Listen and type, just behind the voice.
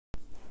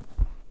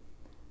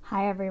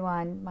Hi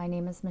everyone, my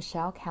name is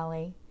Michelle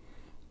Kelly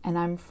and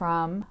I'm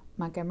from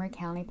Montgomery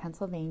County,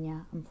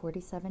 Pennsylvania. I'm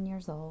 47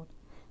 years old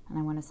and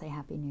I want to say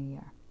Happy New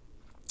Year.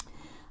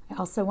 I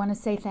also want to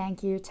say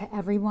thank you to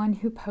everyone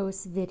who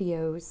posts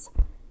videos.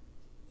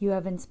 You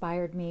have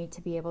inspired me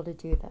to be able to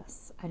do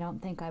this. I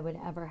don't think I would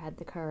ever had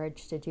the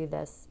courage to do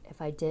this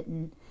if I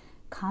didn't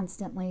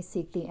constantly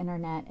seek the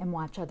internet and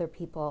watch other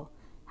people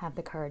have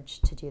the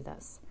courage to do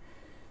this.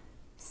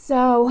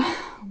 So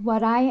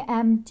what I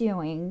am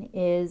doing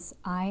is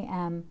I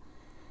am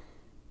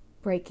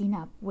breaking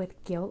up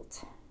with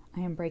guilt, I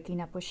am breaking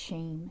up with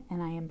shame,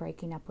 and I am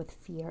breaking up with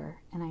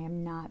fear, and I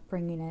am not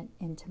bringing it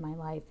into my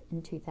life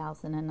in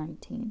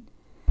 2019.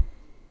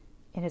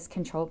 It has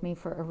controlled me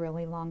for a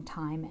really long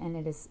time, and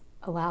it has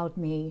allowed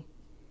me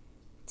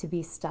to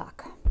be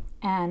stuck,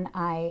 and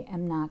I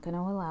am not going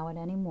to allow it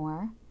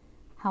anymore.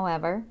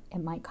 However,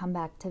 it might come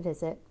back to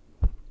visit,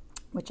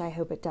 which I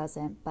hope it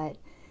doesn't, but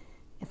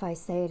if I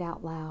say it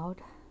out loud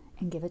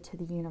and give it to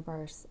the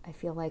universe, I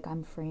feel like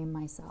I'm freeing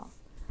myself.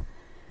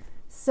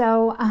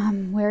 So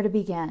where to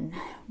begin?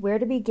 Where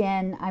to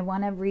begin? I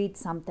want to read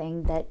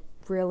something that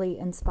really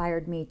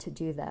inspired me to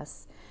do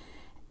this.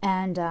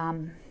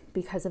 And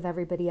because of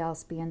everybody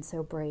else being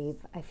so brave,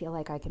 I feel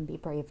like I can be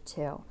brave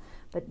too.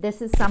 But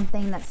this is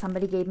something that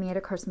somebody gave me at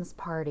a Christmas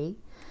party.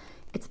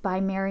 It's by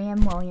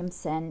Marianne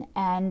Williamson,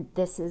 and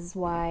this is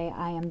why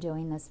I am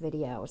doing this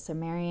video. So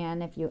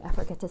Marianne, if you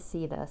ever get to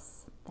see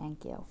this,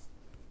 thank you.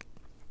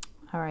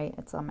 All right,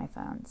 it's on my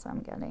phone, so I'm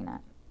getting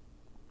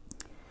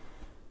it.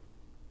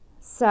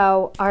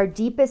 So our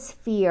deepest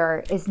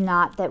fear is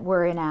not that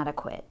we're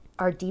inadequate.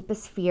 Our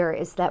deepest fear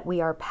is that we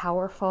are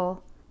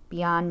powerful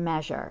beyond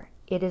measure.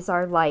 It is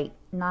our light,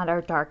 not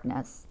our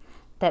darkness,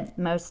 that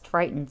most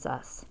frightens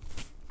us.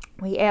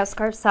 We ask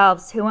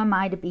ourselves, who am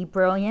I to be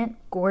brilliant,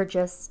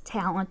 gorgeous,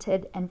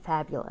 talented, and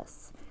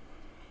fabulous?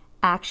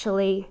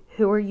 Actually,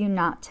 who are you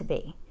not to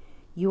be?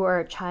 You are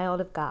a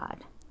child of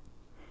God.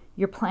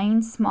 Your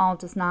playing small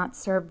does not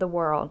serve the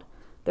world.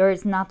 There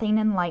is nothing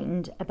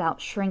enlightened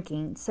about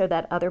shrinking so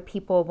that other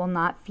people will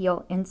not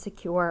feel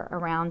insecure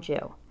around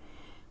you.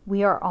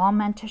 We are all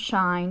meant to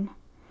shine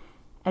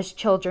as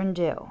children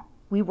do.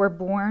 We were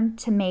born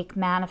to make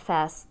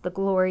manifest the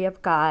glory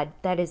of God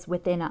that is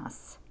within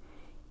us.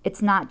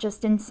 It's not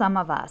just in some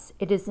of us,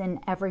 it is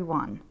in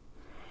everyone.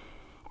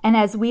 And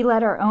as we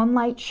let our own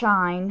light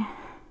shine,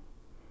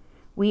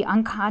 we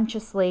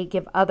unconsciously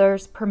give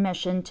others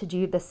permission to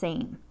do the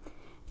same.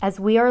 As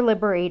we are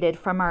liberated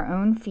from our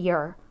own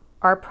fear,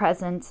 our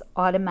presence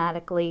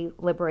automatically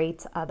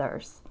liberates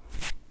others.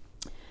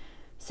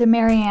 So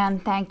Marianne,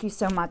 thank you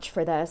so much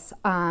for this.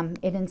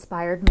 It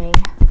inspired me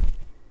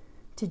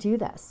to do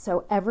this.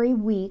 So every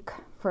week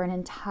for an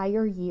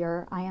entire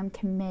year, I am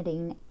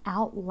committing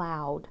out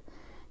loud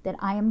that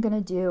I am going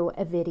to do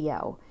a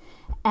video,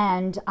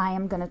 and I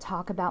am going to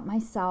talk about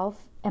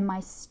myself and my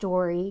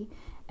story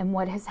and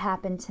what has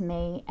happened to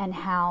me and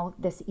how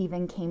this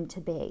even came to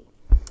be.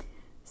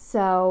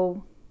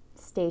 So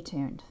stay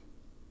tuned.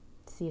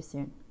 See you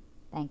soon.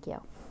 Thank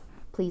you.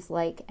 Please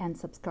like and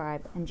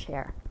subscribe and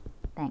share.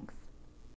 Thanks.